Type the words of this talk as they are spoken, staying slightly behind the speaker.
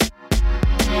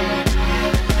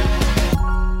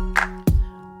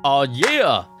Oh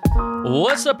yeah!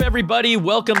 What's up, everybody?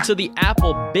 Welcome to the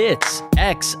Apple Bits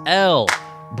XL.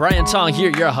 Brian Tong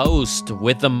here, your host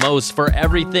with the most for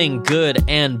everything good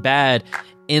and bad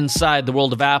inside the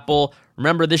world of Apple.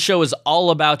 Remember, this show is all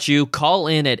about you. Call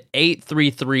in at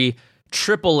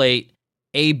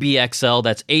 833-888-ABXL.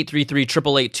 That's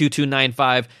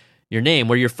 833-888-2295. Your name,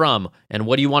 where you're from, and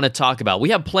what do you want to talk about. We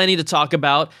have plenty to talk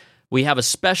about. We have a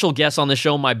special guest on the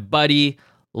show, my buddy,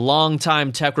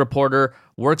 longtime tech reporter,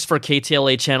 works for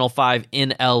KTLA Channel 5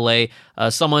 in LA,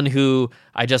 someone who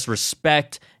I just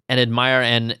respect and admire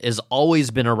and has always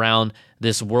been around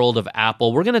this world of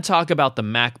Apple. We're going to talk about the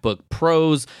MacBook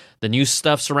Pros, the new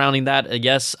stuff surrounding that.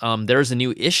 Yes, there's a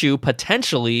new issue,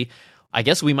 potentially. I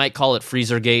guess we might call it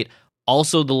Freezergate.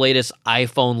 Also, the latest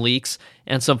iPhone leaks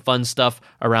and some fun stuff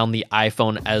around the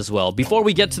iPhone as well. Before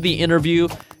we get to the interview,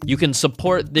 you can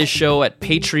support this show at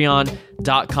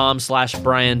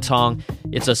patreon.com/Brian Tong.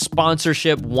 It's a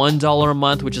sponsorship, $1 a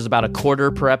month, which is about a quarter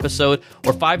per episode,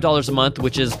 or $5 a month,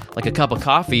 which is like a cup of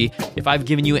coffee. If I've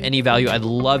given you any value, I'd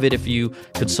love it if you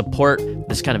could support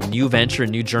this kind of new venture,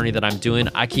 new journey that I'm doing.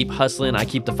 I keep hustling, I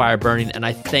keep the fire burning, and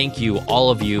I thank you, all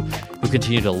of you, who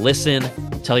continue to listen,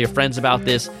 tell your friends about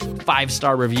this,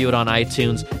 5-star review it on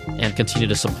iTunes, and continue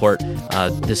to support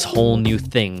this whole new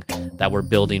thing that we're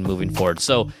building moving forward.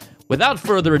 So without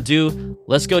further ado,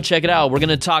 let's go check it out. We're going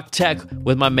to talk tech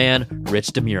with my man, Rich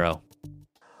DeMuro.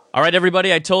 All right,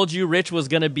 everybody, I told you Rich was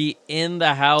going to be in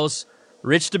the house.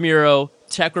 Rich DeMuro,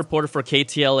 tech reporter for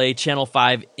KTLA Channel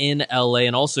 5 in LA,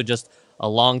 and also just a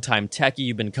longtime techie.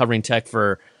 You've been covering tech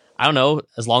for, I don't know,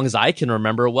 as long as I can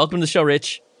remember. Welcome to the show,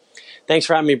 Rich. Thanks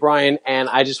for having me, Brian. And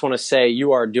I just want to say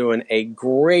you are doing a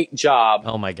great job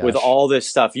with all this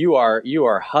stuff. You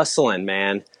are hustling,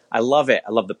 man. I love it.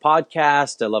 I love the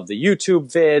podcast. I love the YouTube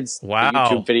vids, wow. The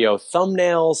YouTube video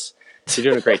thumbnails. You're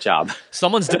doing a great job.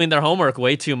 Someone's doing their homework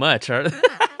way too much.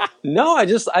 No, I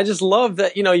just love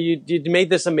that, you made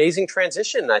this amazing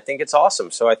transition. I think it's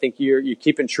awesome. So I think you're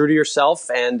keeping true to yourself,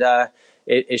 and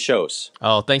it shows.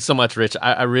 Oh, thanks so much, Rich.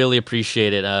 I really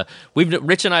appreciate it.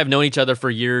 Rich and I have known each other for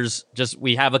years.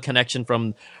 We have a connection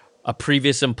from a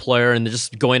previous employer, and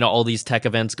just going to all these tech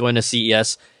events, going to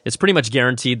CES. It's pretty much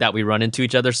guaranteed that we run into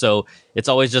each other. So it's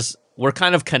always just, we're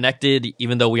kind of connected,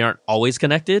 even though we aren't always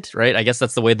connected, right? I guess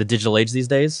that's the way of the digital age these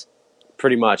days.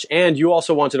 Pretty much. And you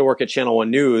also wanted to work at Channel 1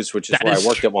 News, which is where I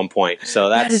worked at one point. So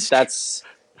that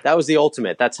was the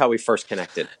ultimate. That's how we first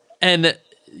connected. And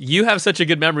you have such a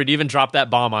good memory to even drop that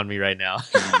bomb on me right now.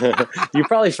 You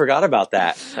probably forgot about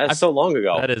that. That's so long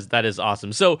ago. That is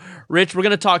awesome. So, Rich, we're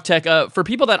going to talk tech. For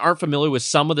people that aren't familiar with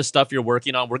some of the stuff you're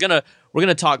working on, we're gonna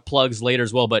talk plugs later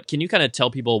as well. But can you kind of tell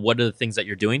people what are the things that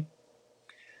you're doing?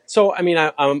 So, I mean,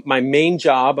 my main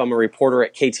job, I'm a reporter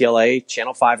at KTLA,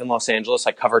 Channel 5 in Los Angeles.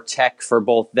 I cover tech for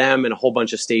both them and a whole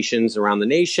bunch of stations around the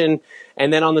nation.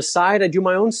 And then on the side, I do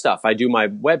my own stuff. I do my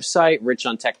website,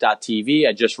 richontech.tv.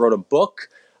 I just wrote a book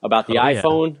about the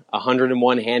iPhone,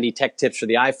 101 handy tech tips for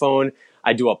the iPhone.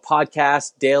 I do a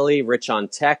podcast daily, Rich on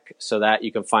Tech, so that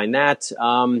you can find that.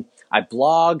 I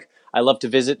blog. I love to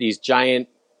visit these giant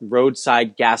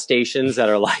roadside gas stations that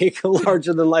are like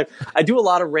larger than life. I do a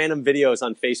lot of random videos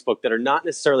on Facebook that are not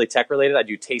necessarily tech related. I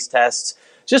do taste tests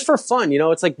just for fun.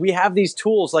 It's like we have these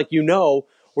tools,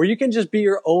 where you can just be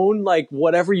your own,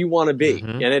 whatever you want to be.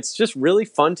 Mm-hmm. And it's just really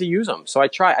fun to use them. So I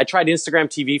tried Instagram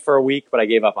TV for a week, but I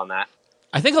gave up on that.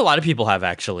 I think a lot of people have,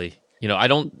 actually.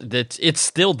 It's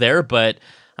still there, but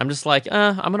I'm just like,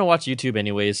 I'm going to watch YouTube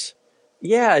anyways.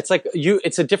 Yeah, it's like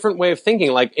it's a different way of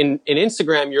thinking. Like in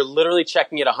Instagram, you're literally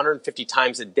checking it 150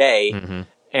 times a day, mm-hmm.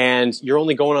 and you're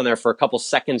only going on there for a couple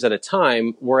seconds at a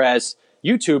time. Whereas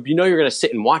YouTube, you're going to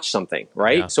sit and watch something,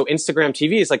 right? Yeah. So Instagram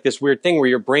TV is like this weird thing where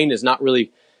your brain is not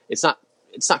really, it's not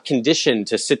conditioned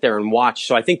to sit there and watch.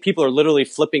 So I think people are literally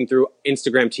flipping through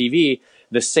Instagram TV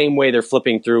the same way they're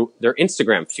flipping through their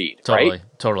Instagram feed, right?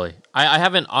 Totally. I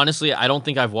haven't, honestly, I don't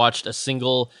think I've watched a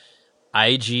single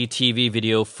IGTV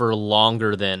video for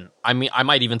longer than, I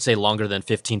might even say longer than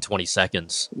 15, 20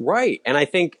 seconds. Right. And I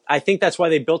think that's why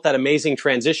they built that amazing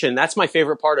transition. That's my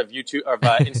favorite part of YouTube, of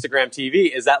Instagram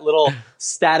TV, is that little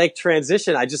static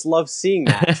transition. I just love seeing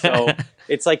that. So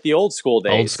it's like the old school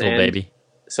days. Old school, baby.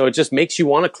 So it just makes you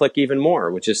want to click even more,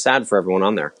 which is sad for everyone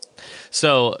on there.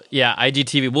 So yeah,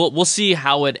 IGTV. We'll see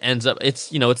how it ends up.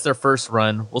 It's it's their first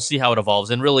run. We'll see how it evolves.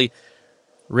 And really,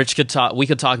 we could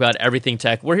talk about everything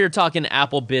tech. We're here talking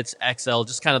Apple Bits XL,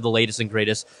 just kind of the latest and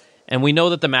greatest. And we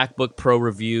know that the MacBook Pro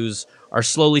reviews are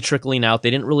slowly trickling out. They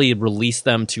didn't really release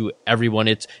them to everyone.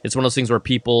 It's one of those things where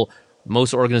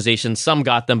most organizations, some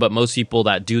got them, but most people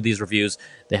that do these reviews,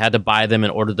 they had to buy them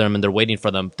and order them, and they're waiting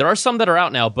for them. There are some that are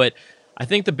out now, but I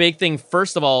think the big thing,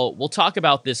 first of all, we'll talk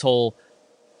about this whole,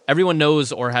 everyone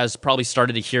knows or has probably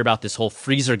started to hear about this whole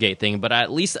FreezerGate thing, but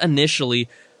at least initially,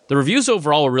 the reviews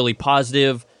overall were really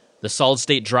positive. The solid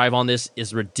state drive on this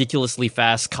is ridiculously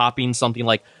fast, copying something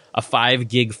like a 5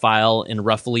 gig file in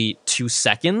roughly 2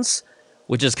 seconds,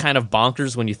 which is kind of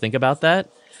bonkers when you think about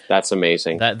that. That's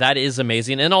amazing. That is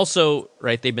amazing. And also,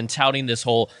 right, they've been touting this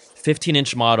whole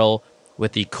 15-inch model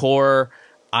with the Core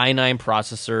i9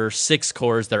 processor, 6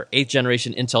 cores, their 8th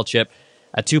generation Intel chip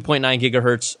at 2.9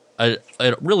 gigahertz,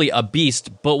 really a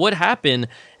beast. But what happened,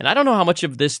 and I don't know how much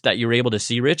of this that you were able to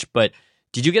see, Rich, but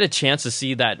did you get a chance to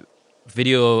see that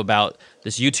video about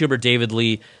this YouTuber, David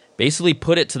Lee, basically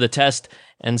put it to the test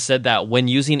and said that when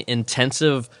using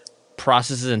intensive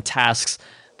processes and tasks,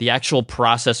 the actual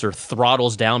processor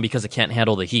throttles down because it can't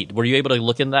handle the heat. Were you able to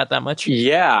look into that much?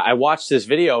 Yeah, I watched this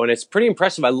video and it's pretty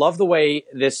impressive. I love the way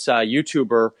this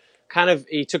YouTuber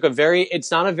he took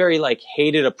it's not a very like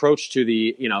hated approach to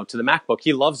the MacBook.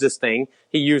 He loves this thing.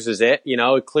 He uses it,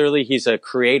 clearly he's a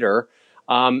creator.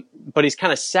 But he's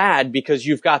kind of sad because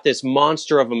you've got this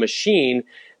monster of a machine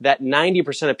that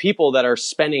 90% of people that are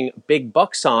spending big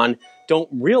bucks on don't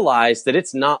realize that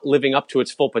it's not living up to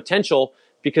its full potential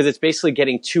because it's basically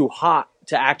getting too hot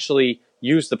to actually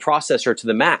use the processor to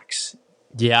the max.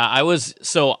 Yeah,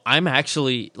 I'm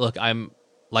actually, look, I'm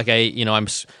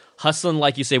hustling,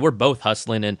 like you say, we're both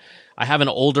hustling, and I have an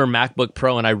older MacBook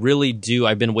Pro, and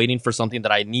I've been waiting for something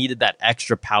that I needed that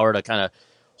extra power to kind of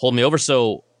hold me over.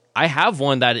 So I have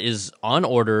one that is on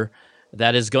order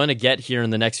that is going to get here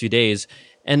in the next few days.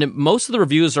 And most of the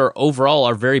reviews are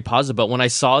very positive. But when I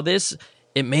saw this,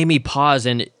 it made me pause.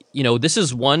 And, this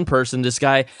is one person, this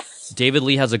guy, David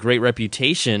Lee, has a great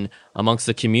reputation amongst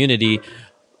the community.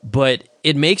 But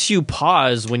it makes you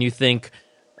pause when you think,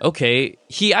 okay,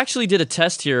 he actually did a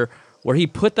test here where he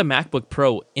put the MacBook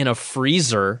Pro in a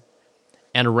freezer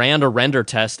and ran a render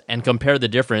test and compared the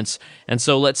difference. And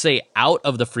so let's say out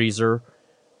of the freezer,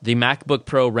 the MacBook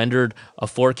Pro rendered a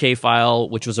 4K file,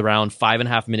 which was around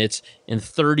 5.5 minutes, in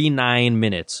 39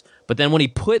 minutes. But then when he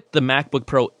put the MacBook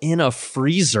Pro in a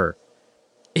freezer,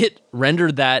 it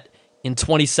rendered that in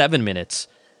 27 minutes.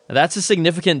 Now, that's a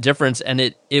significant difference,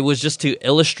 and it was just to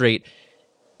illustrate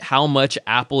how much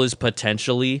Apple is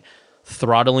potentially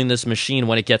throttling this machine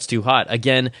when it gets too hot.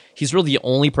 Again, he's really the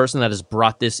only person that has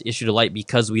brought this issue to light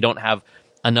because we don't have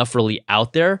enough really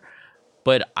out there.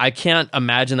 But I can't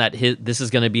imagine that this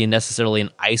is going to be necessarily an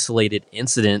isolated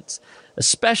incident,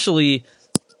 especially,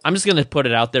 I'm just going to put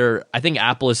it out there, I think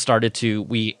Apple has started to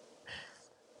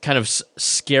kind of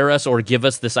scare us or give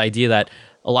us this idea that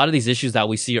a lot of these issues that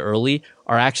we see early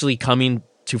are actually coming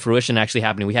to fruition, actually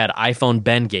happening. We had iPhone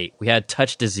Bendgate, we had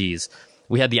touch disease,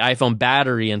 we had the iPhone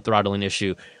battery and throttling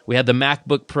issue, we had the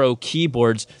MacBook Pro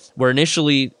keyboards, where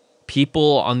initially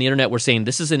people on the internet were saying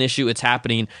this is an issue, it's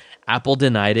happening. Apple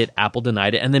denied it,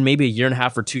 and then maybe a year and a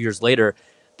half or 2 years later,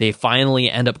 they finally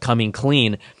end up coming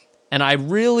clean. And I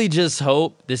really just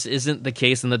hope this isn't the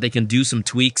case and that they can do some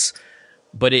tweaks,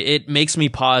 but it makes me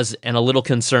pause and a little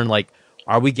concerned, like,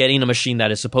 are we getting a machine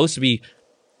that is supposed to be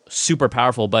super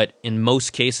powerful, but in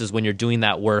most cases when you're doing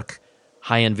that work,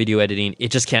 high-end video editing,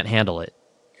 it just can't handle it?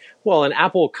 Well, and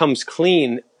Apple comes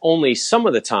clean only some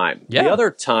of the time. Yeah. The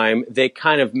other time, they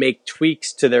kind of make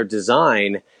tweaks to their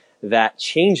design that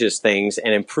changes things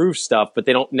and improves stuff, but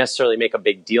they don't necessarily make a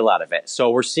big deal out of it. So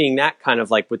we're seeing that kind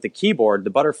of like with the keyboard, the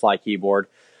butterfly keyboard.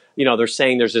 They're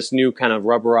saying there's this new kind of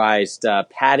rubberized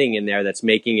padding in there that's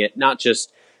making it not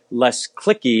just less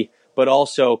clicky, but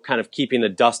also kind of keeping the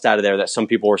dust out of there that some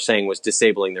people were saying was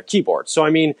disabling their keyboard. So, I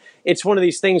mean, it's one of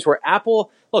these things where Apple,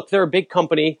 look, they're a big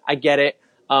company. I get it.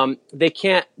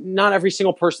 Not every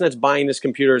single person that's buying this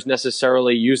computer is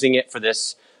necessarily using it for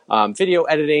this video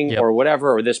editing or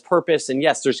whatever, or this purpose. And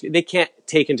yes, they can't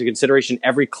take into consideration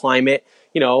every climate.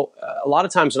 A lot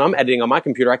of times when I'm editing on my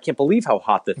computer, I can't believe how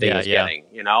hot the thing is getting,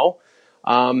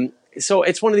 So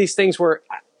it's one of these things where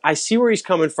I see where he's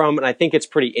coming from, and I think it's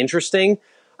pretty interesting.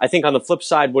 I think on the flip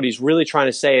side, what he's really trying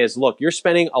to say is, look, you're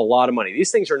spending a lot of money.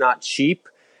 These things are not cheap,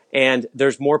 and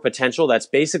there's more potential that's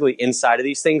basically inside of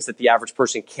these things that the average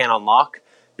person can't unlock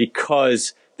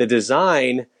because the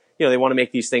design, they want to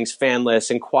make these things fanless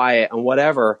and quiet and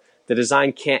whatever. The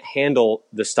design can't handle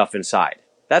the stuff inside.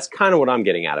 That's kind of what I'm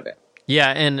getting out of it. Yeah,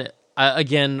 and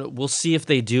again, we'll see if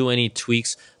they do any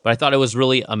tweaks, but I thought it was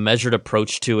really a measured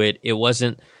approach to it. It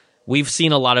wasn't, we've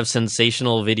seen a lot of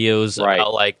sensational videos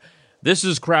about like, this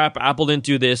is crap, Apple didn't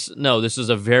do this. No, this is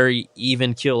a very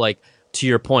even kill. Like, to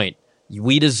your point,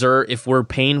 we deserve, if we're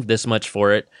paying this much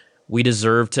for it, we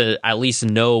deserve to at least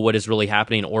know what is really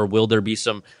happening, or will there be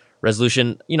some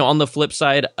resolution. You know, on the flip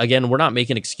side, again, we're not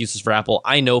making excuses for Apple.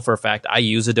 I know for a fact I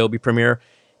use Adobe Premiere.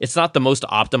 It's not the most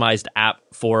optimized app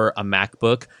for a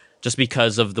MacBook just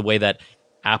because of the way that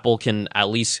Apple can at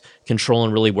least control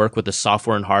and really work with the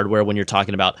software and hardware when you're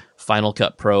talking about Final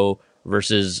Cut Pro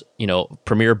versus, you know,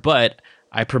 Premiere. But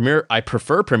I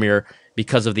prefer Premiere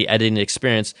because of the editing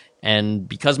experience, and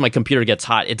because my computer gets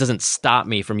hot, it doesn't stop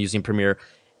me from using Premiere.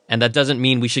 And that doesn't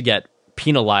mean we should get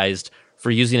penalized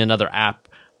for using another app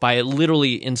by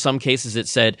literally, in some cases, it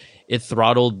said it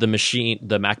throttled the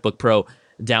MacBook Pro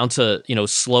down to, you know,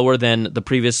 slower than the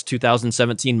previous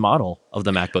 2017 model of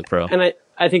the MacBook Pro. And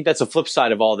I think that's a flip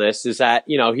side of all this is that,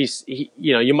 you know,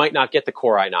 you might not get the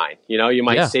Core i9, you know, you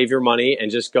might save your money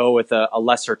and just go with a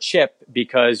lesser chip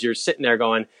because you're sitting there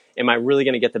going, am I really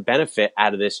going to get the benefit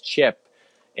out of this chip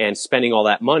and spending all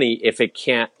that money if I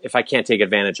can't take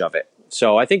advantage of it?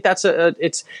 So I think that's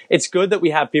it's good that we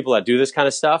have people that do this kind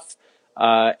of stuff.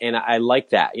 And I like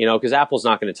that, you know, because Apple's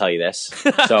not going to tell you this.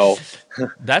 So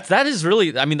that is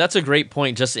really, I mean, that's a great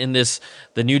point. Just in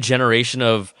the new generation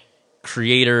of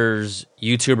creators,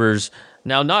 YouTubers.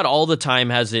 Now, not all the time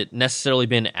has it necessarily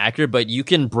been accurate, but you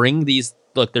can bring these.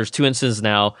 Look, there's 2 instances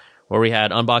now where we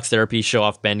had Unbox Therapy show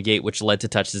off Bendgate, which led to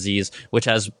touch disease, which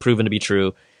has proven to be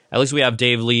true. At least we have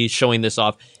Dave Lee showing this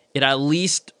off. It at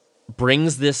least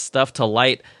brings this stuff to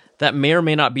light that may or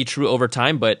may not be true over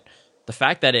time, but the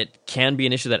fact that it can be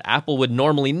an issue that Apple would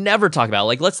normally never talk about.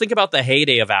 Like, let's think about the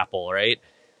heyday of Apple, right?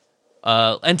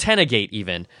 AntennaGate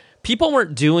even. People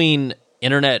weren't doing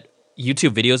internet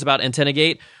YouTube videos about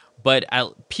AntennaGate, but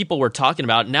people were talking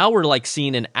about it. Now we're like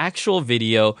seeing an actual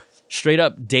video, straight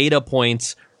up data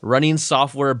points, running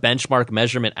software benchmark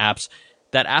measurement apps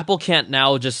that Apple can't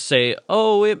now just say,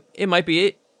 oh, it might be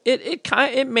it.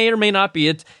 It may or may not be.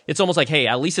 It's almost like, hey,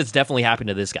 at least it's definitely happened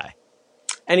to this guy.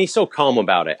 And he's so calm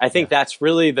about it. I think that's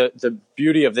really the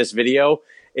beauty of this video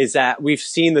is that we've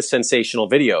seen the sensational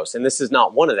videos, and this is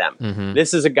not one of them. Mm-hmm.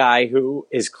 This is a guy who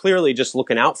is clearly just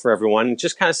looking out for everyone,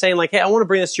 just kind of saying like, hey, I want to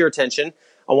bring this to your attention.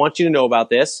 I want you to know about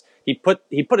this. He put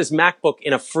his MacBook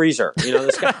in a freezer, you know,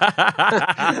 this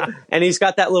guy. And he's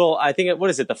got that little, I think, what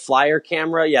is it, the Flyer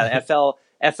camera? Yeah, FLIR,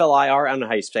 I don't know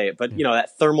how you say it, but, you know,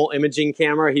 that thermal imaging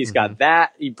camera. He's got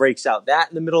that. He breaks out that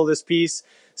in the middle of this piece.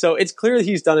 So it's clear that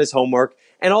he's done his homework.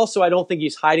 And also, I don't think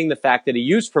he's hiding the fact that he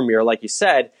used Premiere, like you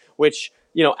said, which,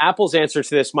 you know, Apple's answer to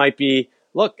this might be,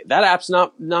 look, that app's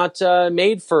not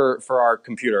made for our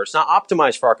computer. It's not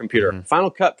optimized for our computer. Mm-hmm. Final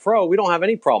Cut Pro, we don't have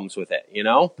any problems with it, you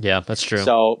know? Yeah, that's true.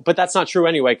 So, but that's not true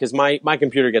anyway, because my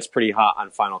computer gets pretty hot on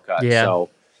Final Cut. Yeah.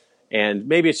 So, and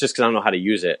maybe it's just because I don't know how to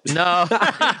use it. No.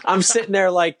 I'm sitting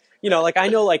there like, you know, like I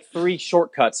know like 3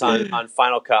 shortcuts on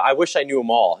Final Cut. I wish I knew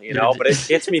them all, you know, but it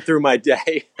gets me through my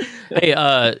day.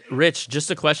 Hey, Rich,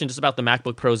 just a question just about the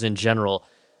MacBook Pros in general.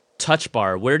 Touch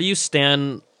Bar, where do you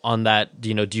stand on that? Do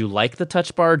you like the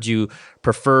Touch Bar? Do you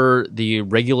prefer the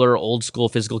regular old school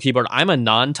physical keyboard? I'm a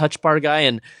non-Touch Bar guy,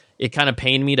 and it kind of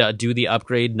pained me to do the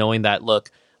upgrade knowing that,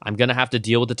 look, I'm going to have to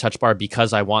deal with the Touch Bar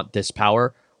because I want this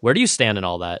power. Where do you stand in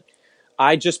all that?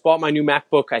 I just bought my new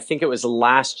MacBook, I think it was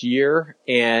last year,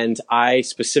 and I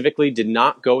specifically did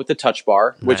not go with the Touch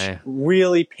Bar, which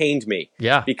really pained me.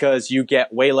 Yeah. Because you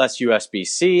get way less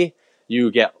USB-C,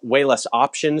 you get way less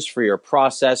options for your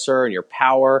processor and your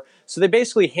power. So they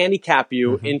basically handicap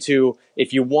you into,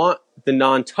 if you want the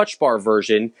non-Touch Bar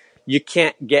version, you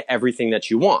can't get everything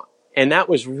that you want. And that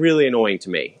was really annoying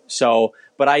to me. So,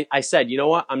 but I said, you know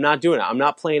what? I'm not doing it. I'm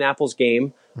not playing Apple's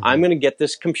game. I'm going to get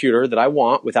this computer that I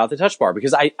want without the Touch Bar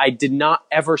because I did not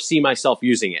ever see myself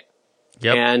using it.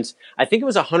 Yep. And I think it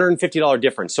was a $150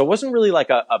 difference. So it wasn't really like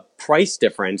a price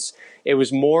difference. It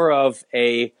was more of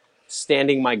a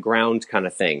standing my ground kind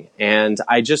of thing. And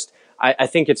I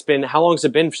think it's been, how long has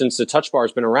it been since the Touch Bar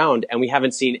has been around and we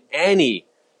haven't seen any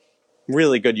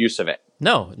really good use of it?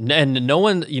 No, and no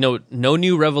one, no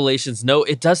new revelations. No,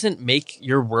 it doesn't make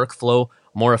your workflow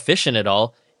more efficient at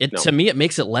all. To me, it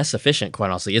makes it less efficient, quite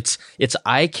honestly. It's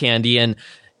eye candy, and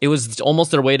it was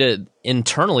almost their way to,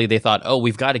 internally, they thought, oh,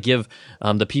 we've got to give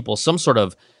the people some sort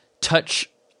of touch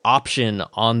option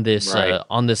on this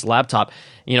laptop.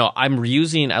 I'm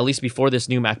using, at least before this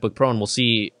new MacBook Pro, and we'll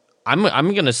see, I'm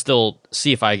going to still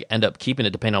see if I end up keeping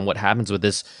it, depending on what happens with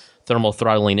this thermal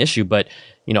throttling issue. But,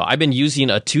 I've been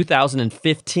using a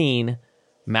 2015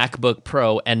 MacBook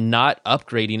Pro and not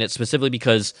upgrading it specifically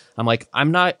because I'm like,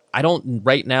 I'm not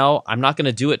going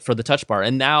to do it for the Touch Bar.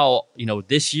 And now,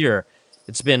 this year,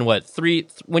 it's been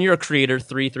when you're a creator,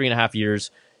 3.5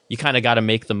 years, you kind of got to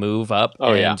make the move up.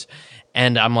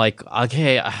 And I'm like,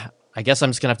 okay, I guess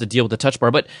I'm just gonna have to deal with the Touch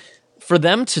Bar. But for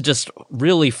them to just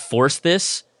really force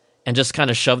this and just kind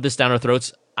of shove this down our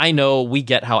throats, I know we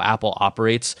get how Apple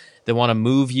operates. They want to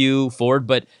move you forward,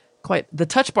 but the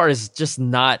touch bar is just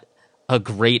not a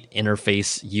great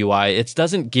interface UI. It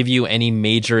doesn't give you any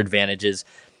major advantages.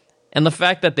 And the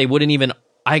fact that they wouldn't even,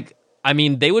 I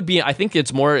mean, they would be, I think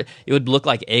it would look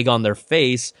like egg on their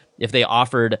face if they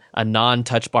offered a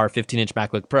non-touch bar 15-inch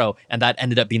MacBook Pro, and that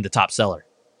ended up being the top seller.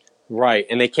 Right.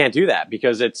 And they can't do that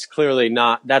because it's clearly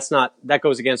that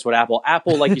goes against what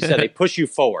Apple, like you said, they push you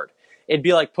forward. It'd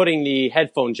be like putting the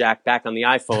headphone jack back on the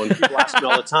iPhone. People ask me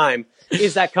all the time,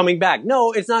 is that coming back?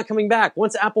 No, it's not coming back.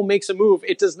 Once Apple makes a move,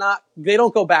 they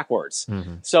don't go backwards.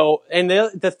 Mm-hmm. So, and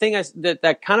the thing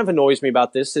that kind of annoys me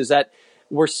about this is that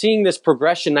we're seeing this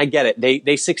progression. I get it.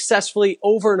 They successfully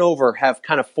over and over have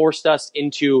kind of forced us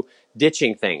into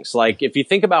ditching things. Like if you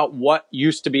think about what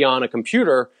used to be on a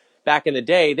computer back in the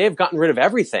day, they've gotten rid of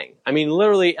everything. I mean,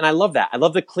 literally, and I love that. I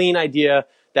love the clean idea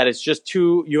that it's just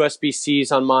 2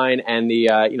 USB-Cs on mine and the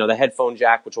the headphone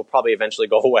jack, which will probably eventually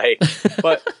go away.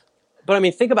 But I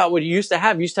mean, think about what you used to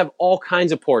have. You used to have all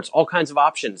kinds of ports, all kinds of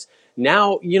options.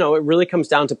 Now, it really comes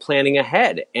down to planning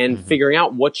ahead and figuring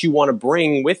out what you want to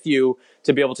bring with you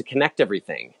to be able to connect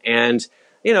everything. And,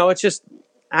 it's just,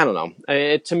 I don't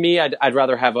know. To me, I'd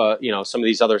rather have some of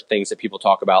these other things that people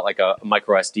talk about, like a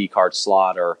micro SD card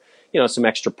slot or, some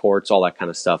extra ports, all that kind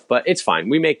of stuff. But it's fine.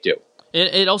 We make do.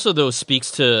 It also, though,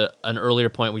 speaks to an earlier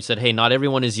point. We said, hey, not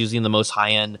everyone is using the most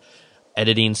high-end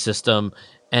editing system.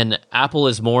 And Apple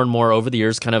is more and more over the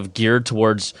years kind of geared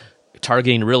towards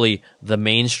targeting really the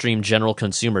mainstream general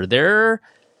consumer.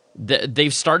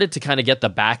 They've started to kind of get the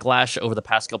backlash over the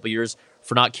past couple of years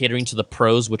for not catering to the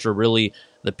pros, which are really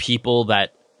the people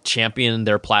that championed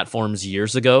their platforms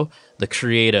years ago, the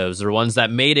creatives, the ones that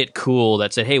made it cool,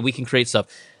 that said, hey, we can create stuff.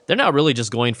 They're now really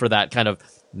just going for that kind of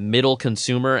middle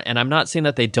consumer. And I'm not saying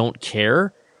that they don't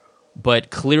care, but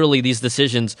clearly these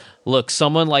decisions, look,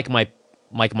 someone like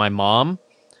my mom,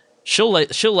 she'll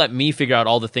let me figure out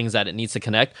all the things that it needs to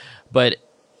connect. But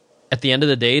at the end of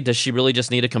the day, does she really just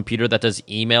need a computer that does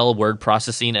email, word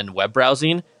processing, and web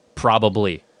browsing?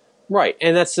 Probably. Right.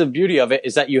 And that's the beauty of it,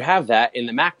 is that you have that in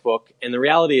the MacBook. And the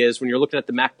reality is when you're looking at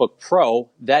the MacBook Pro,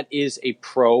 that is a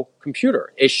pro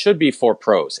computer. It should be for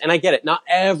pros. And I get it. Not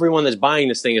everyone that's buying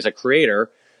this thing is a creator,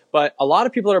 but a lot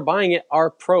of people that are buying it are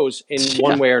pros in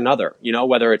one way or another,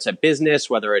 whether it's a business,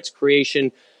 whether it's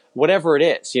creation, whatever it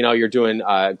is, you're doing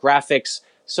graphics.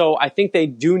 So I think they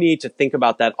do need to think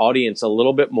about that audience a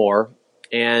little bit more.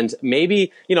 And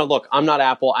maybe, look, I'm not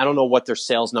Apple. I don't know what their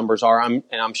sales numbers are.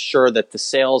 I'm sure that the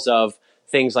sales of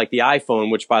things like the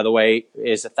iPhone, which by the way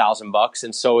is $1,000,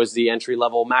 and so is the entry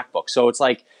level MacBook. So it's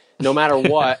like, no matter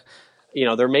what,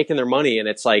 they're making their money, and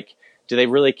it's like, do they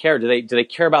really care? Do they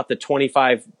care about the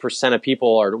 25% of people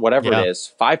or whatever it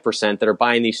is, 5% that are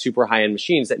buying these super high end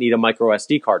machines that need a micro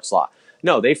SD card slot?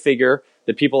 No, they figure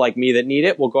the people like me that need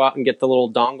it will go out and get the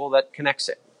little dongle that connects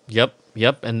it.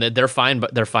 Yep, and they're fine,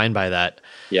 but they're fine by that.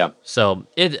 Yeah. So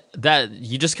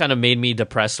you just kind of made me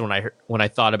depressed when I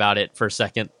thought about it for a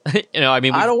second. I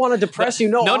mean, I don't want to depress you.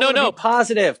 No, be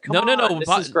positive. Come on.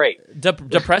 This is great.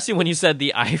 Depressing when you said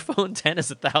the iPhone 10 is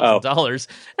 $1,000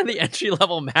 and the entry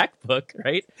level MacBook,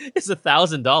 right, is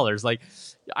 $1,000. Like,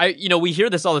 we hear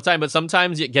this all the time, but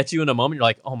sometimes it gets you in a moment. You're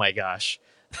like, oh my gosh.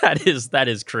 That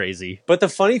is crazy. But the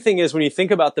funny thing is, when you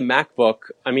think about the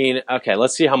MacBook, I mean, okay,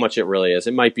 let's see how much it really is.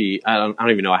 It might be, I don't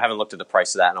even know. I haven't looked at the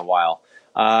price of that in a while.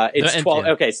 It's it's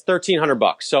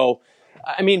 $1,300. So,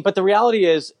 I mean, but the reality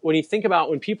is, when you think about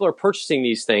when people are purchasing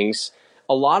these things,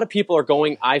 a lot of people are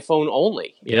going iPhone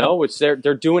only. You know, it's they're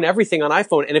doing everything on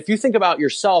iPhone. And if you think about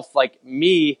yourself, like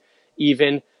me,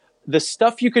 even the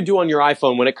stuff you could do on your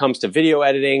iPhone when it comes to video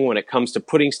editing, when it comes to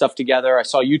putting stuff together. I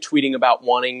saw you tweeting about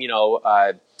wanting,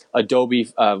 Adobe,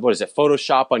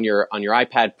 Photoshop on your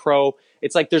iPad Pro.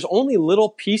 It's like there's only little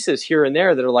pieces here and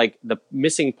there that are like the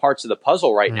missing parts of the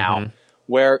puzzle right now,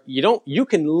 where you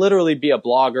can literally be a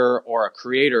blogger or a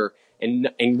creator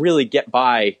and really get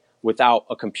by without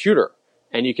a computer,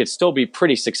 and you could still be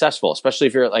pretty successful, especially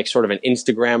if you're like sort of an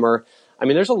Instagrammer. I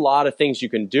mean, there's a lot of things you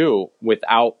can do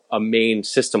without a main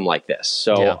system like this.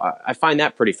 So I find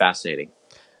that pretty fascinating.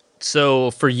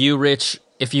 So for you, Rich,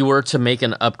 if you were to make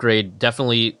an upgrade,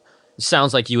 definitely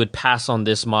sounds like you would pass on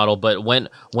this model. But when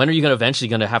are you eventually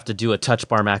going to have to do a Touch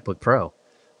Bar MacBook Pro?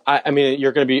 I mean,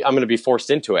 I'm going to be forced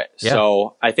into it. Yeah.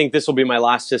 So I think this will be my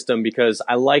last system because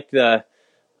I like the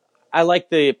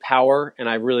power and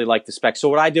I really like the specs. So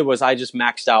what I did was I just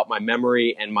maxed out my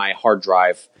memory and my hard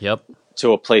drive.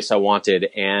 To a place I wanted.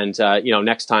 And,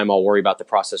 next time I'll worry about the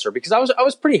processor because I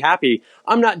was pretty happy.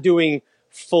 I'm not doing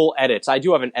full edits. I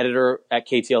do have an editor at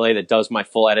KTLA that does my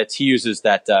full edits. He uses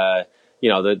that, the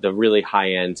really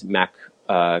high end Mac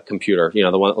computer,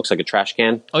 the one that looks like a trash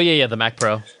can. Oh, yeah, the Mac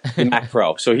Pro. The Mac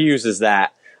Pro. So he uses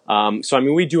that. So, I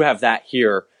mean, we do have that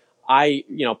here.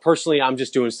 Personally, I'm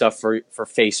just doing stuff for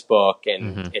Facebook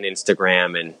and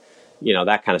Instagram and,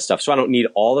 that kind of stuff. So I don't need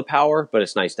all the power, but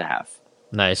it's nice to have.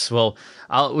 Nice. Well,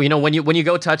 when you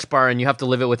go Touch Bar and you have to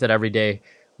live it with it every day,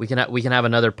 we can have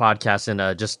another podcast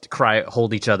and just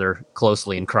hold each other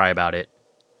closely and cry about it.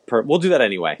 We'll do that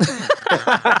anyway.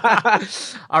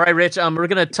 All right, Rich. We're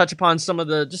gonna touch upon some of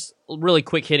the just really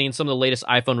quick hitting some of the latest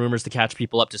iPhone rumors to catch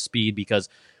people up to speed because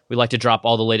we like to drop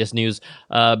all the latest news.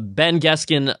 Ben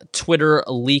Geskin, Twitter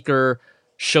leaker,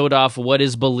 showed off what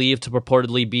is believed to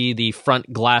purportedly be the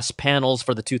front glass panels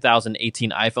for the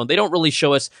 2018 iPhone. They don't really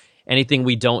show us anything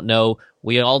we don't know.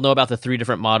 We all know about the 3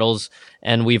 different models,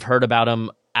 and we've heard about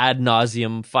them ad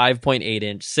nauseum. 5.8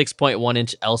 inch, 6.1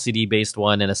 inch LCD based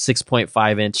one, and a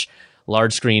 6.5 inch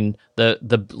large screen.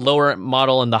 The lower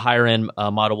model and the higher end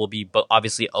model will be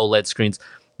obviously OLED screens.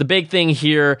 The big thing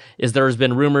here is there's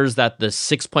been rumors that the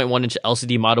 6.1 inch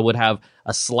LCD model would have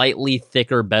a slightly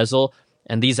thicker bezel,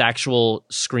 and these actual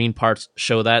screen parts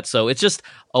show that. So it's just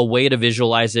a way to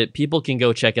visualize it. People can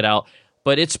go check it out,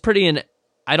 but it's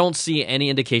I don't see any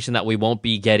indication that we won't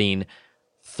be getting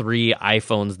 3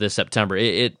 iPhones this September.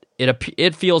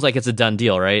 It feels like it's a done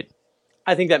deal, right?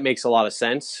 I think that makes a lot of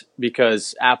sense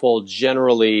because Apple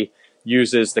generally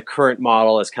uses the current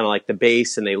model as kind of like the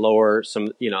base, and they lower some,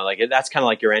 that's kind of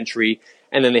like your entry,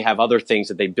 and then they have other things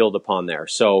that they build upon there.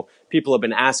 So people have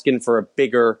been asking for a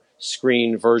bigger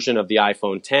screen version of the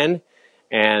iPhone 10,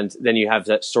 and then you have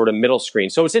that sort of middle screen.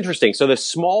 So it's interesting. So the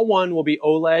small one will be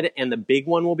OLED and the big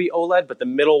one will be OLED, but the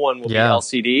middle one will be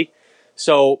LCD.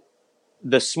 So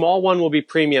the small one will be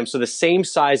premium. So the same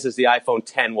size as the iPhone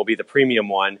 10 will be the premium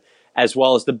one, as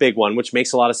well as the big one, which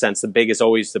makes a lot of sense. The big is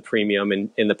always the premium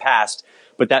in the past.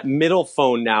 But that middle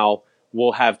phone now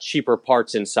will have cheaper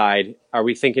parts inside. Are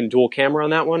we thinking dual camera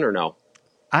on that one or no?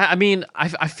 I mean,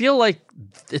 I feel like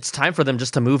it's time for them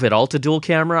just to move it all to dual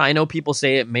camera. I know people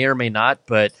say it may or may not,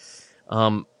 but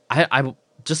I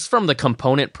just from the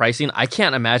component pricing, I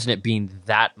can't imagine it being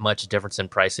that much difference in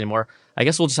price anymore. I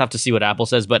guess we'll just have to see what Apple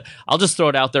says, but I'll just throw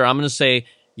it out there. I'm going to say,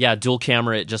 dual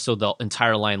camera it just so the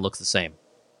entire line looks the same.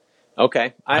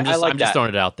 Okay. I'm just throwing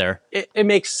it out there. It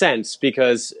makes sense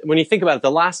because when you think about it,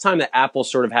 the last time that Apple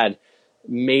sort of had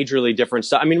majorly different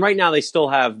stuff, I mean, right now they still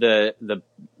have the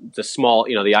small,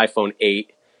 the iPhone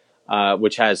 8,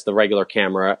 which has the regular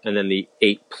camera, and then the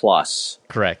 8 Plus.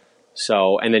 Correct.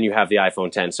 So, and then you have the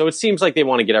iPhone 10. So it seems like they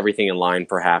want to get everything in line,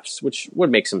 perhaps, which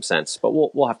would make some sense. But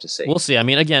we'll have to see. We'll see. I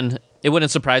mean, again, it wouldn't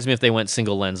surprise me if they went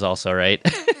single lens, also, right?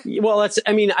 Well,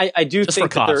 I do just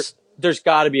think that there's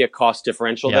got to be a cost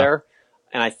differential there,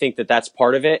 and I think that that's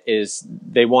part of it. Is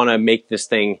they want to make this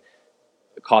thing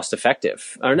cost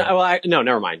effective? Or no,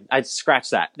 never mind. I scratch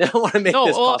that. They don't want to make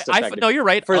this cost effective. No, you're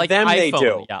right. For like them, iPhone, they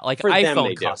do. Yeah, like for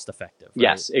iPhone cost effective. Right?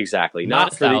 Yes, exactly.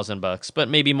 Not $1,000, but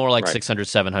maybe more like 600,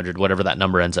 700, whatever that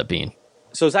number ends up being.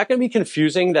 So is that going to be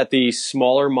confusing that the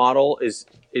smaller model is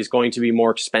going to be more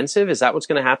expensive? Is that what's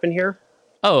going to happen here?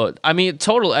 Oh, I mean,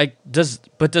 totally. Does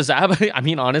Apple? I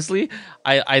mean, honestly,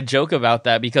 I joke about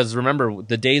that because remember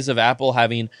the days of Apple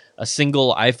having a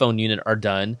single iPhone unit are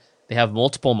done. They have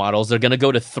multiple models. They're going to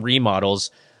go to 3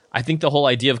 models. I think the whole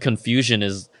idea of confusion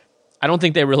is, I don't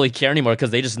think they really care anymore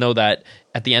because they just know that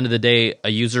at the end of the day, a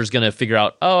user is going to figure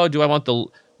out, oh, do I want the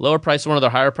lower price one or the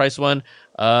higher price one?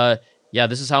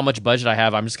 This is how much budget I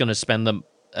have. I'm just going to spend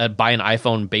buy an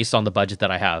iPhone based on the budget that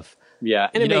I have. Yeah,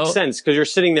 and it makes sense because you're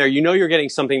sitting there, you're getting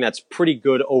something that's pretty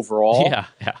good overall.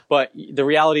 Yeah. But the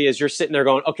reality is you're sitting there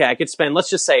going, okay, I could spend, let's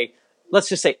just say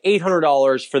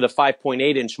 $800 for the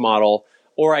 5.8 inch model,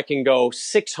 or I can go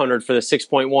 $600 for the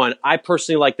 6.1. I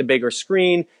personally like the bigger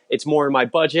screen. It's more in my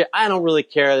budget. I don't really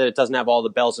care that it doesn't have all the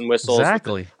bells and whistles.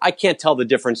 Exactly. I can't tell the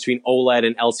difference between OLED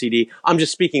and LCD. I'm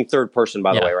just speaking third person,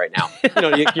 by the way, right now.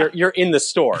 You're in the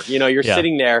store. You're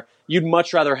sitting there. You'd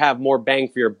much rather have more bang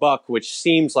for your buck, which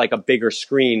seems like a bigger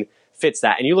screen fits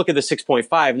that. And you look at the 6.5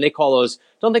 and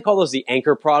don't they call those the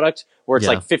anchor product where it's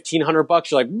like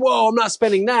 $1,500? You're like, whoa, I'm not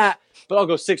spending that, but I'll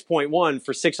go 6.1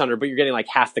 for $600, but you're getting like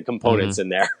half the components in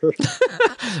there.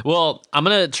 Well, I'm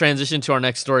going to transition to our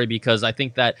next story because I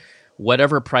think that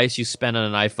whatever price you spend on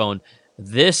an iPhone,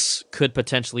 this could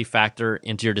potentially factor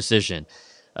into your decision.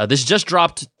 This just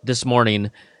dropped this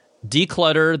morning.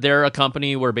 Declutter, they're a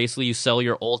company where basically you sell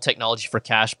your old technology for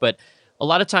cash, but a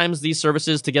lot of times these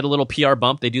services, to get a little PR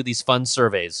bump, they do these fun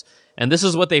surveys. And this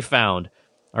is what they found.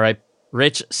 All right,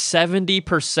 Rich,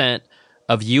 70%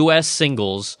 of US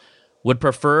singles would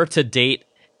prefer to date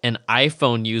an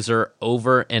iPhone user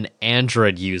over an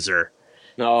Android user.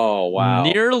 Oh, wow.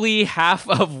 Nearly half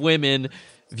of women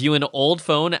view an old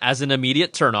phone as an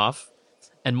immediate turnoff,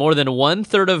 and more than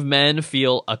 1/3 of men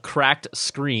feel a cracked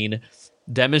screen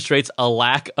demonstrates a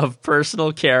lack of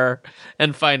personal care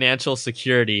and financial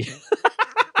security.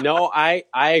 No, I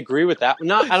agree with that. I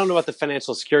don't know about the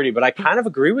financial security, but I kind of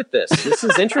agree with this. This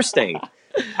is interesting.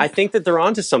 I think that they're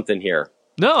onto something here.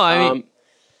 No, I mean,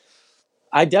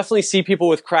 I definitely see people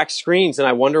with cracked screens, and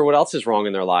I wonder what else is wrong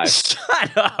in their lives.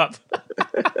 shut up.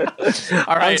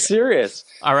 All right. I'm serious.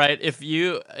 All right.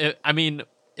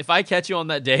 If I catch you on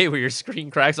that day where your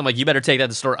screen cracks, I'm like, you better take that to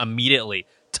the store immediately.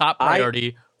 Top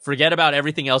priority. Forget about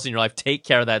everything else in your life. Take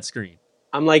care of that screen.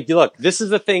 I'm like, look, this is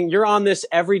the thing. You're on this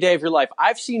every day of your life.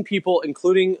 I've seen people,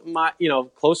 including my,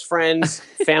 close friends,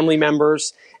 family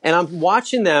members, and I'm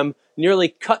watching them nearly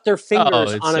cut their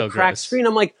fingers on a cracked screen.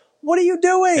 I'm like, what are you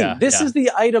doing? This is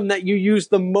the item that you use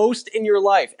the most in your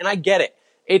life. And I get it.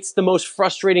 It's the most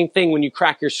frustrating thing when you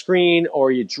crack your screen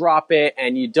or you drop it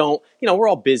and you don't, we're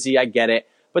all busy. I get it.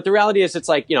 But the reality is it's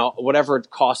like, whatever it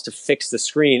costs to fix the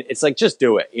screen, it's like, just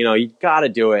do it. You got to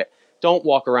do it. Don't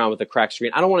walk around with a cracked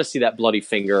screen. I don't want to see that bloody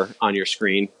finger on your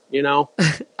screen,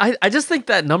 I just think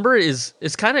that number is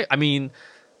kind of,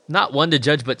 not one to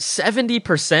judge, but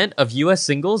 70% of U.S.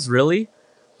 singles really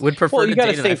would prefer to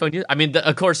date an iPhone user. I mean,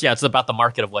 of course, it's about the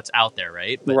market of what's out there,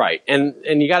 right? But, right. And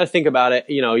you got to think about it.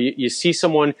 You see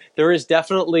someone, there's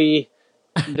definitely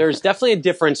a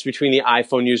difference between the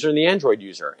iPhone user and the Android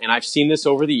user. And I've seen this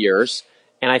over the years.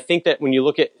 And I think that when you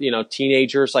look at,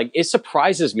 teenagers, like it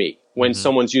surprises me when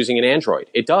someone's using an Android.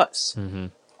 It does.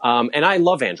 And I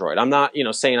love Android. I'm not,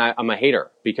 saying I'm a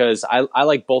hater because I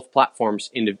like both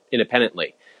platforms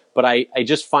independently. But I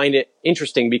just find it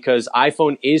interesting because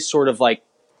iPhone is sort of like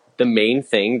the main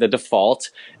thing, the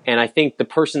default. And I think the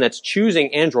person that's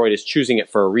choosing Android is choosing it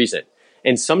for a reason.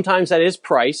 And sometimes that is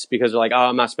price because they're like, oh,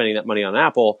 I'm not spending that money on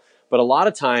Apple. But a lot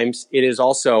of times it is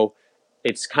also,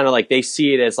 it's kind of like they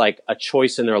see it as like a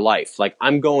choice in their life. Like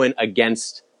I'm going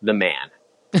against the man.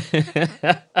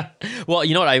 Well,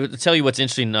 you know what? I would tell you what's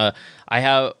interesting. I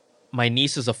have my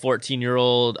niece is a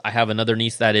 14-year-old. I have another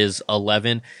niece that is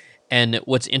 11. And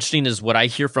what's interesting is what I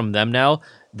hear from them now.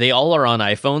 They all are on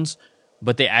iPhones,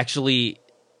 but they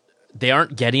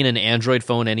aren't getting an Android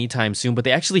phone anytime soon. But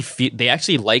they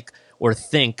actually like or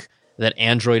think that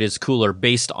Android is cooler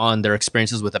based on their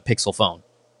experiences with a Pixel phone.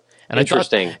 And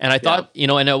interesting. I thought,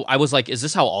 I was like, is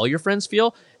this how all your friends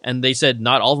feel? And they said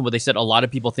not all of them, but they said a lot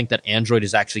of people think that Android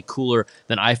is actually cooler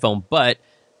than iPhone, but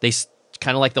they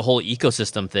kind of like the whole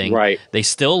ecosystem thing. Right. They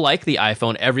still like the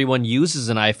iPhone. Everyone uses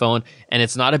an iPhone, and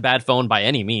it's not a bad phone by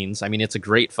any means. I mean, it's a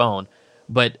great phone,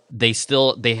 but they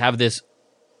have this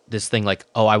thing like,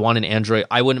 oh, I want an Android.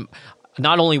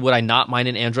 Not only would I not mind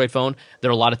an Android phone, there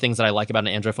are a lot of things that I like about an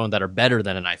Android phone that are better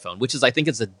than an iPhone, which is, I think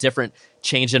it's a different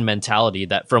change in mentality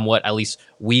that from what at least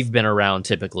we've been around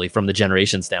typically from the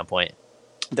generation standpoint.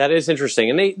 That is interesting.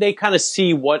 And they kind of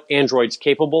see what Android's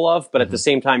capable of, but at the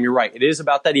same time, you're right. It is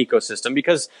about that ecosystem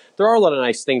because there are a lot of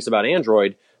nice things about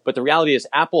Android, but the reality is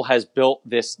Apple has built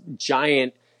this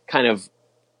giant kind of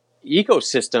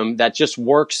ecosystem that just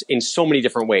works in so many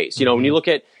different ways. When you look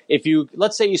at,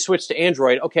 let's say you switch to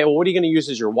Android, okay, well, what are you going to use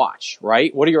as your watch,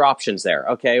 right? What are your options there?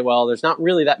 Okay, well, there's not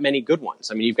really that many good ones.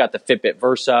 I mean, you've got the Fitbit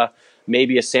Versa,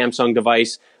 maybe a Samsung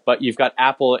device, but you've got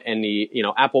Apple and the,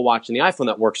 Apple Watch and the iPhone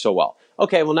that work so well.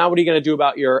 Okay, well, now what are you going to do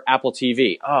about your Apple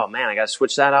TV? Oh man, I got to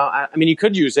switch that out. I mean, you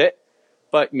could use it,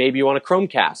 but maybe you want a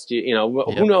Chromecast,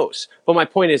 who knows? But my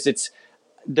point is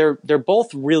they're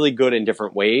both really good in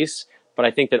different ways. But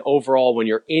I think that overall, when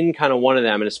you're in kind of one of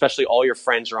them, and especially all your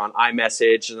friends are on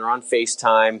iMessage and they're on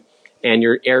FaceTime and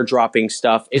you're airdropping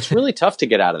stuff, it's really tough to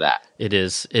get out of that. It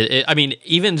is. I mean,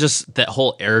 even just that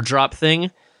whole airdrop thing,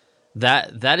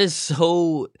 that's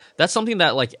something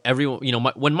that like everyone,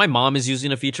 when my mom is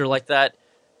using a feature like that,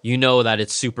 that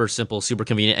it's super simple, super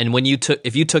convenient. And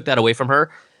if you took that away from her,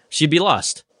 she'd be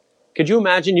lost. Could you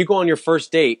imagine you go on your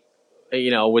first date,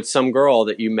 with some girl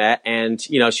that you met and,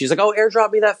 she's like, oh,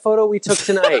 airdrop me that photo we took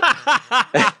tonight.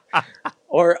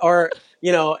 or,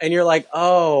 and you're like,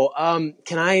 oh,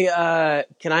 can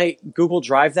I Google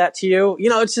Drive that to you?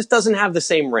 It just doesn't have the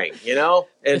same ring,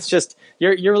 it's just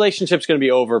your relationship's going to be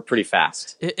over pretty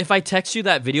fast. If I text you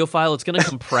that video file, it's going to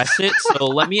compress it. So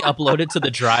let me upload it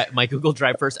to my Google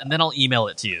Drive first, and then I'll email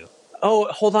it to you. Oh,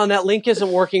 hold on. That link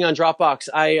isn't working on Dropbox.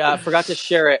 I forgot to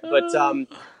share it, but,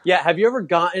 yeah, have you ever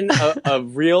gotten a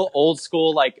real old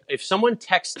school, like if someone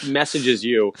text messages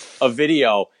you a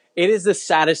video, it is the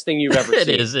saddest thing you've ever seen.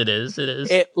 It is.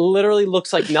 It literally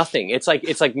looks like nothing. It's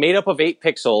like made up of 8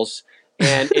 pixels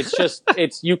and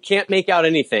you can't make out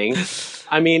anything.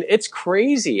 I mean, it's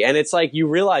crazy. And it's like you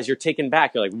realize you're taken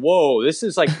back. You're like, whoa, this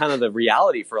is like kind of the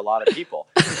reality for a lot of people.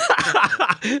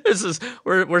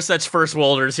 We're such first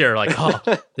worlders here. Like, oh,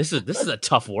 this is a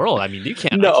tough world. I mean, I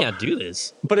can't do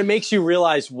this. But it makes you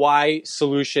realize why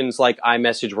solutions like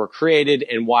iMessage were created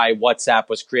and why WhatsApp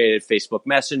was created, Facebook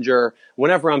Messenger.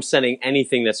 Whenever I'm sending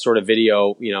anything that's sort of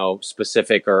video,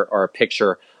 specific or a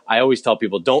picture, I always tell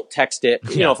people, don't text it.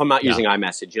 If I'm not using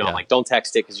iMessage, I'm like, don't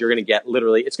text it because you're going to get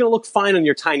it's going to look fine on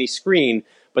your tiny screen.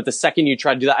 But the second you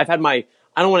try to do that, I've had I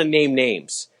don't want to name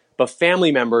names, but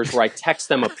family members where I text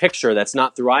them a picture that's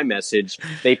not through iMessage,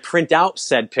 they print out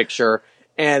said picture.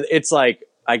 And it's like,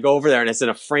 I go over there and it's in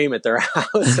a frame at their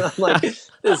house. And I'm like,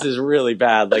 this is really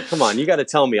bad. Like, come on, you got to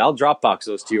tell me. I'll Dropbox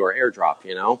those to you or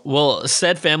AirDrop, Well,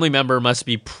 said family member must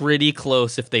be pretty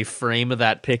close if they frame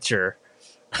that picture.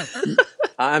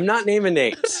 I'm not naming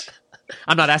names.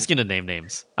 I'm not asking to name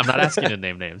names.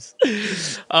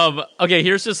 Okay,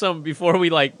 here's just some, before we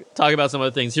talk about some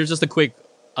other things, here's just a quick,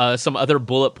 some other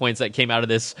bullet points that came out of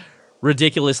this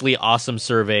ridiculously awesome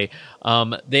survey.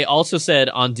 They also said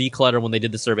on Declutter, when they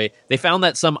did the survey, they found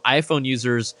that some iPhone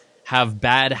users have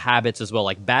bad habits as well,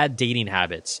 like bad dating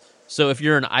habits. So if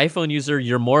you're an iPhone user,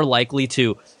 you're more likely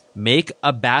to make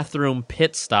a bathroom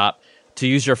pit stop to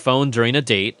use your phone during a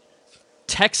date,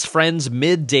 text friends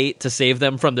mid-date to save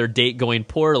them from their date going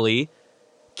poorly,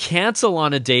 cancel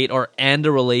on a date, or end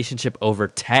a relationship over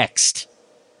text.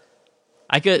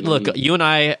 Look, you and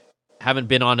I haven't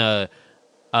been on a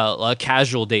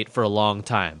casual date for a long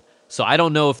time, so I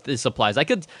don't know if this applies. I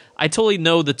totally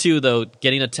know the two though.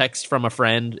 Getting a text from a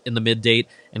friend in the mid date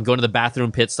and going to the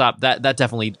bathroom pit stop, that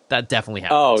definitely happens.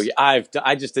 Oh,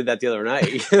 I just did that the other night.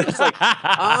 It's like,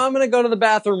 I'm gonna go to the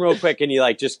bathroom real quick, and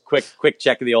you just quick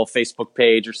check the old Facebook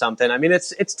page or something. I mean,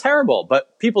 it's terrible,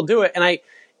 but people do it,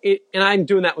 and I'm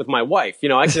doing that with my wife.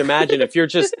 I can imagine if you're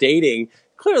just dating,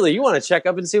 clearly you want to check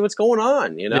up and see what's going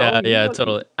on. Yeah,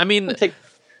 totally. I mean,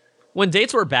 when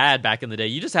dates were bad back in the day,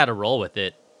 you just had to roll with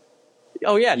it.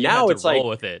 Oh yeah, now it's like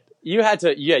with it. You had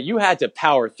to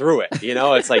power through it.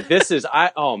 It's like,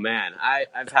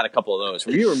 I've had a couple of those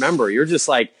where you remember you're just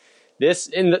like this,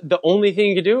 and the only thing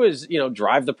you could do is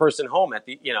drive the person home at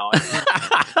the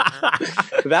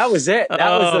that was it.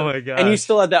 My gosh. And you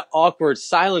still had that awkward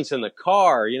silence in the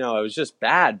car. It was just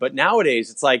bad. But nowadays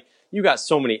it's like you got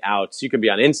so many outs. You could be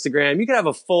on Instagram. You could have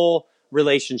a full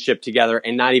relationship together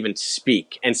and not even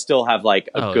speak and still have a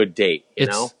good date.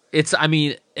 It's. I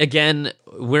mean, again,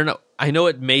 I know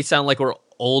it may sound like we're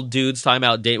old dudes talking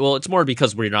about date. Well, it's more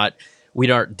because we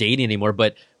aren't dating anymore.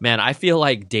 But man, I feel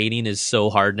like dating is so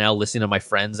hard now. Listening to my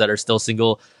friends that are still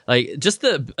single, like just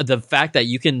the fact that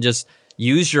you can just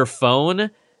use your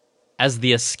phone as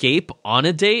the escape on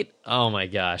a date. Oh my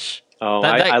gosh.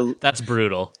 Oh, that's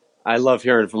brutal. I love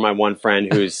hearing from my one friend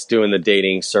who's doing the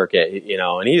dating circuit,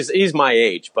 and he's my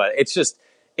age, but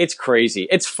it's crazy.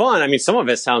 It's fun. I mean, some of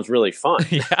it sounds really fun.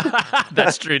 Yeah,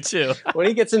 that's true too. When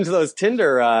he gets into those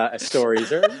Tinder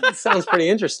stories, it sounds pretty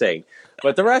interesting.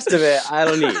 But the rest of it, I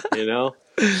don't need,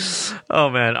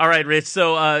 Oh man. All right, Rich.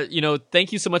 So,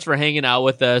 thank you so much for hanging out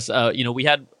with us.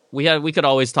 We could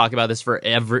always talk about this for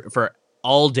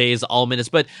all days, all minutes,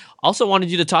 but also wanted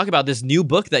you to talk about this new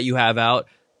book that you have out.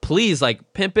 Please,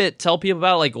 pimp it, tell people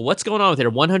about, what's going on with it.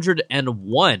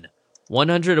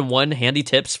 101 handy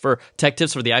tips for tech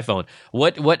tips for the iPhone.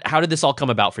 How did this all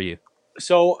come about for you?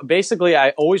 So basically,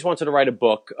 I always wanted to write a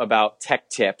book about tech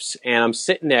tips, and I'm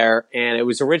sitting there, and it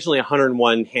was originally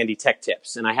 101 handy tech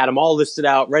tips, and I had them all listed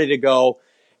out, ready to go,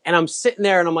 and I'm sitting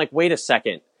there, and I'm like, wait a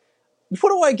second. What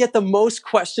do I get the most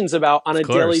questions about on a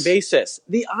daily basis?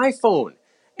 The iPhone.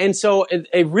 And so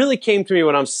it really came to me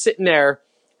when I'm sitting there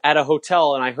at a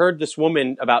hotel, and I heard this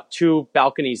woman about 2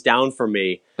 balconies down from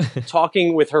me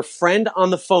talking with her friend on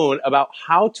the phone about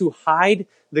how to hide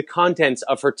the contents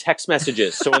of her text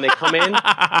messages. So when they come in,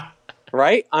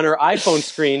 right, on her iPhone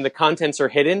screen, the contents are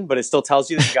hidden, but it still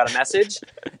tells you that you got a message.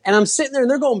 And I'm sitting there,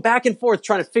 and they're going back and forth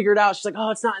trying to figure it out. She's like,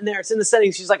 oh, it's not in there. It's in the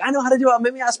settings. She's like, I know how to do it.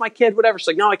 Maybe ask my kid, whatever. She's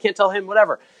like, no, I can't tell him,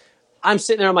 whatever. I'm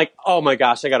sitting there, I'm like, oh my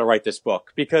gosh, I got to write this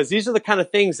book, because these are the kind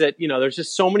of things that, there's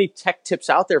just so many tech tips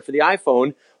out there for the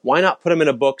iPhone. Why not put them in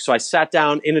a book? So I sat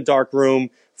down in a dark room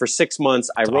for 6 months.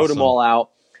 I wrote them all out.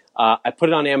 I put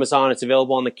it on Amazon. It's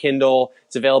available on the Kindle.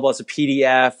 It's available as a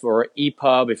PDF or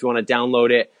EPUB if you want to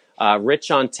download it.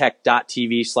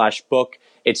 richontech.tv/book.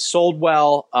 It sold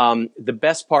well. The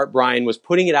best part, Brian, was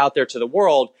putting it out there to the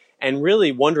world and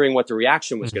really wondering what the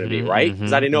reaction was going to be, right?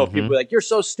 Because I didn't know if people were like, you're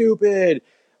so stupid.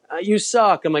 You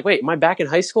suck. I'm like, wait, am I back in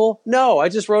high school? No, I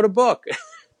just wrote a book.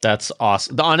 That's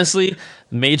awesome. Honestly,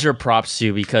 major props to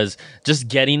you, because just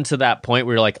getting to that point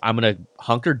where you're like, I'm going to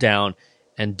hunker down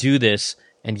and do this.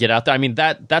 and get out there. I mean,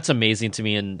 that's amazing to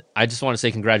me, and I just want to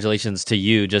say congratulations to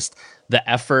you. Just the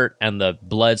effort and the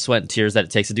blood, sweat, and tears that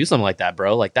it takes to do something like that,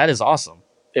 bro. Like, that is awesome.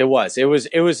 It was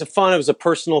fun. It was a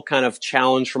personal kind of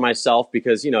challenge for myself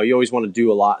because, you always want to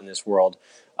do a lot in this world.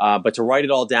 But to write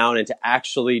it all down and to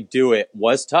actually do it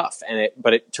was tough.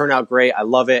 But it turned out great. I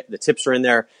love it. The tips are in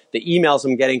there. The emails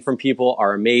I'm getting from people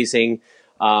are amazing.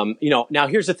 Now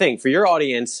here's the thing for your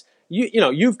audience,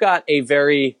 you've got a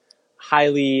very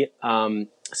highly,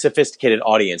 sophisticated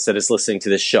audience that is listening to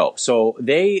this show. So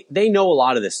they know a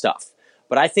lot of this stuff,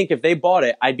 but I think if they bought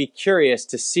it, I'd be curious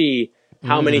to see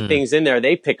how many things in there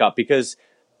they pick up, because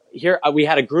here we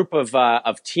had a group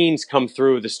of teens come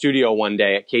through the studio one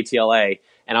day at KTLA,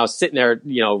 and I was sitting there,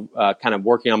 kind of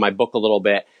working on my book a little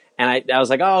bit. And I was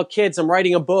like, oh, kids, I'm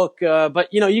writing a book, but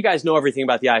you guys know everything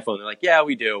about the iPhone. They're like, yeah,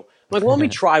 we do. I'm like, well, let me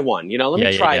try one, let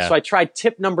me try it. So I tried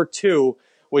tip number 2,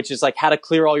 which is like how to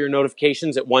clear all your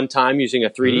notifications at one time using a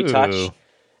 3D touch.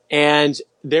 And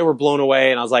they were blown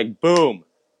away. And I was like, boom,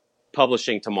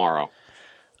 publishing tomorrow.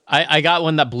 I got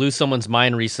one that blew someone's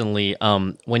mind recently.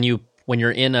 When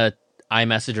you're in a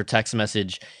iMessage or text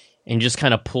message and you just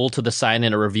kind of pull to the side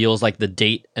and it reveals like the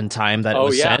date and time that it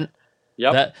was sent.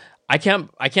 Yep. That I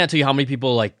can't tell you how many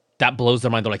people like that blows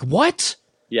their mind. They're like, what?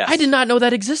 Yes. I did not know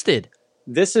that existed.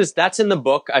 That's in the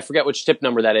book. I forget which tip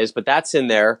number that is, but that's in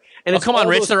there. And come on,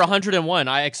 Rich, there are 101.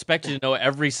 I expect you to know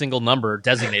every single number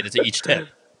designated to each tip.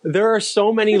 There are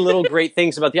so many little great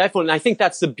things about the iPhone. And I think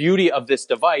that's the beauty of this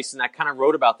device. And I kind of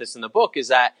wrote about this in the book, is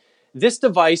that this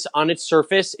device on its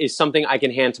surface is something I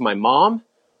can hand to my mom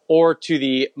or to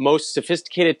the most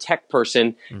sophisticated tech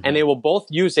person, and they will both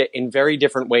use it in very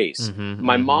different ways.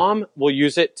 My mom will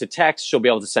use it to text. She'll be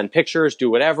able to send pictures, do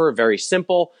whatever, very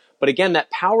simple. But again, that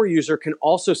power user can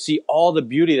also see all the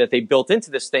beauty that they built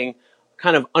into this thing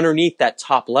kind of underneath that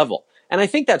top level. And I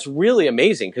think that's really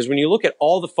amazing, because when you look at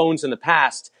all the phones in the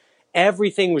past,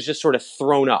 everything was just sort of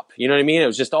thrown up. You know what I mean? It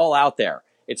was just all out there.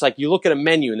 It's like you look at a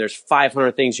menu and there's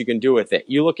 500 things you can do with it.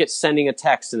 You look at sending a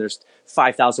text and there's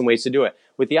 5,000 ways to do it.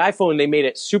 With the iPhone, they made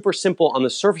it super simple on the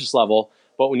surface level,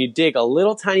 but when you dig a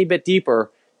little tiny bit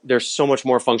deeper, there's so much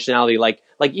more functionality. Like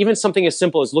even something as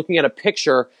simple as looking at a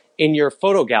picture in your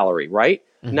photo gallery, right?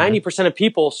 90% of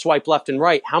people swipe left and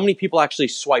right. How many people actually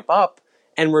swipe up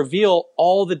and reveal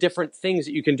all the different things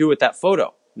that you can do with that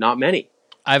photo? Not many.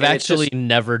 I've actually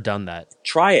never done that.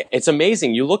 Try it. It's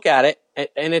amazing. You look at it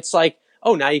and it's like,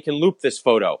 oh, now you can loop this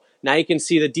photo. Now you can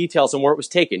see the details and where it was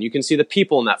taken. You can see the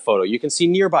people in that photo. You can see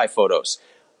nearby photos.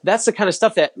 That's the kind of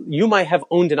stuff that you might have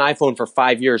owned an iPhone for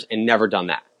 5 years and never done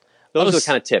that. Those are the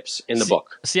kind of tips in the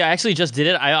book. See, I actually just did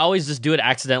it. I always just do it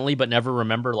accidentally, but never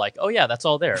remember like, oh yeah, that's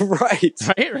all there. Right.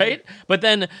 Right. But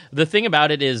then the thing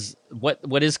about it is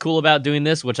what is cool about doing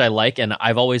this, which I like, and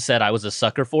I've always said I was a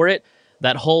sucker for it,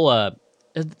 that whole,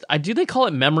 do they call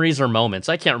it memories or moments?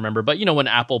 I can't remember, but when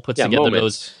Apple puts together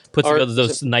those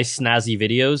nice snazzy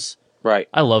videos. Right.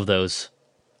 I love those.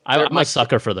 I'm a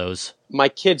sucker for those. My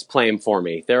kids play them for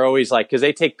me. They're always like, because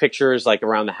they take pictures like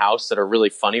around the house that are really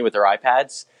funny with their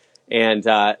iPads. And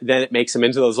then it makes them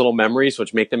into those little memories,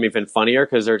 which make them even funnier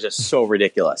because they're just so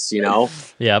ridiculous, Yeah.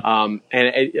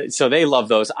 So they love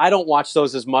those. I don't watch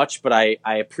those as much, but I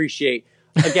appreciate,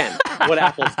 again, what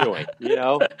Apple's doing.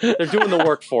 They're doing the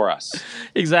work for us.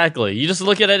 Exactly. You just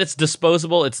look at it; it's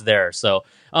disposable. It's there. So,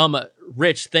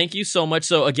 Rich, thank you so much.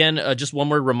 So again, just one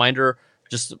more reminder.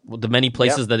 Just the many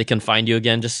places that they can find you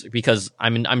again, just because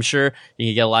I'm sure you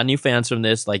can get a lot of new fans from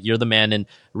this. Like, you're the man, and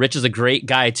Rich is a great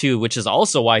guy too, which is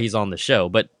also why he's on the show.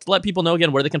 But let people know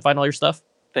again where they can find all your stuff.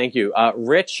 Thank you.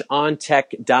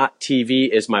 RichOnTech.tv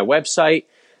is my website.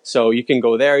 So you can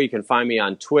go there. You can find me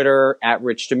on Twitter at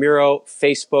Rich DeMuro,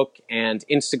 Facebook and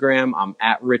Instagram. I'm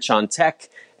at RichOnTech.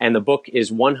 And the book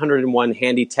is 101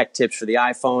 Handy Tech Tips for the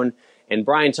iPhone. And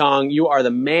Brian Tong, you are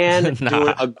the man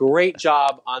doing a great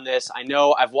job on this. I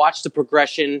know I've watched the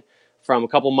progression from a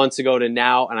couple months ago to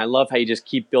now, and I love how you just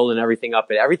keep building everything up.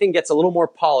 And everything gets a little more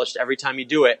polished every time you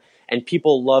do it, and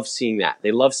people love seeing that.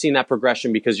 They love seeing that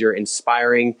progression because you're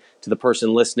inspiring to the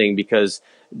person listening, because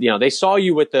they saw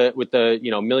you with the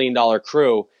 $1 million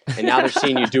crew, and now they're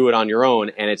seeing you do it on your own,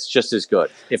 and it's just as good,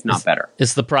 if not better.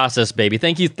 It's the process, baby.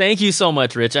 Thank you so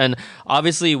much, Rich. And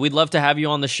obviously, we'd love to have you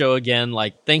on the show again.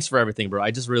 Like, thanks for everything, bro.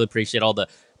 I just really appreciate all the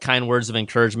kind words of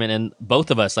encouragement. And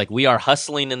both of us, like, we are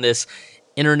hustling in this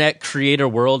internet creator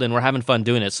world, and we're having fun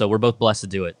doing it. So we're both blessed to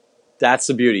do it. That's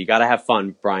the beauty. You got to have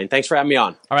fun, Brian. Thanks for having me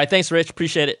on. All right. Thanks, Rich.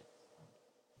 Appreciate it.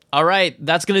 All right.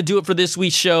 That's going to do it for this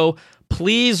week's show.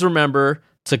 Please remember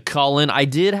to call in. I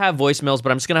did have voicemails,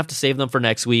 but I'm just going to have to save them for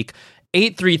next week.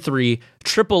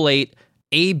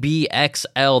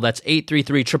 833-888-ABXL. That's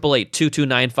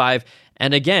 833-888-2295.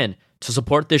 And again, to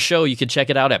support this show, you can check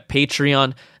it out at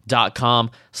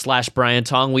patreon.com/Brian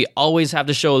Tong. We always have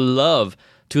to show love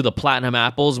to the Platinum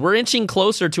Apples. We're inching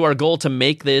closer to our goal to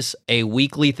make this a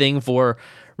weekly thing for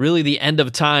really the end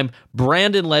of time.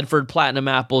 Brandon Ledford, Platinum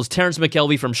Apples, Terrence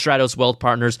McKelvey from Stratos Wealth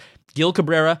Partners, Gil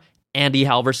Cabrera, Andy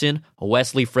Halverson,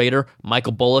 Wesley Frater,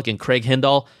 Michael Bullock, and Craig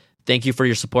Hindall. Thank you for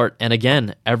your support. And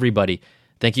again, everybody,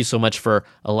 thank you so much for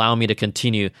allowing me to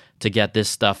continue to get this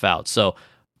stuff out. So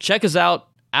check us out,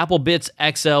 Apple Bits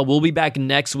XL. We'll be back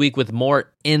next week with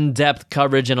more in-depth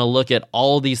coverage and a look at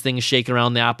all these things shaking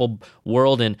around the Apple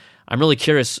world. And I'm really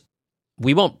curious.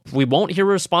 We won't hear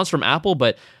a response from Apple,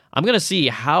 but I'm going to see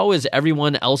how is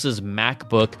everyone else's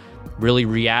MacBook really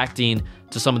reacting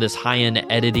to some of this high-end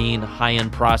editing,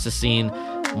 high-end processing,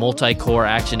 multi-core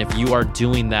action. If you are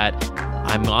doing that,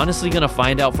 I'm honestly going to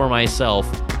find out for myself,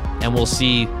 and we'll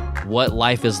see what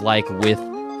life is like with,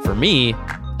 for me,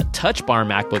 a Touch Bar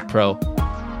MacBook Pro.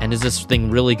 And is this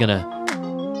thing really going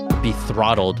to be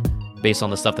throttled based on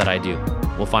the stuff that I do?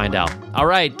 We'll find out. All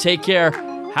right, take care.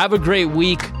 Have a great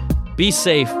week. Be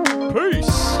safe.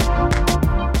 Peace.